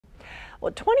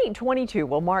Well, 2022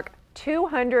 will mark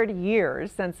 200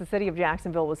 years since the city of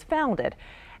Jacksonville was founded.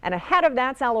 And ahead of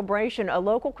that celebration, a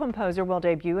local composer will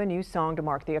debut a new song to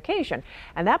mark the occasion.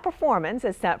 And that performance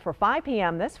is set for 5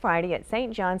 p.m. this Friday at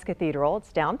St. John's Cathedral.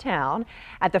 It's downtown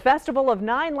at the Festival of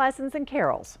 9 Lessons and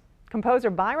Carols. Composer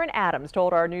Byron Adams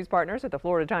told our news partners at the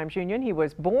Florida Times Union he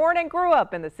was born and grew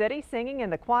up in the city, singing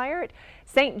in the choir at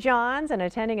St. John's and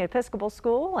attending Episcopal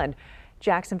School and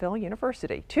Jacksonville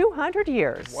University. 200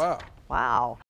 years. Wow. Wow.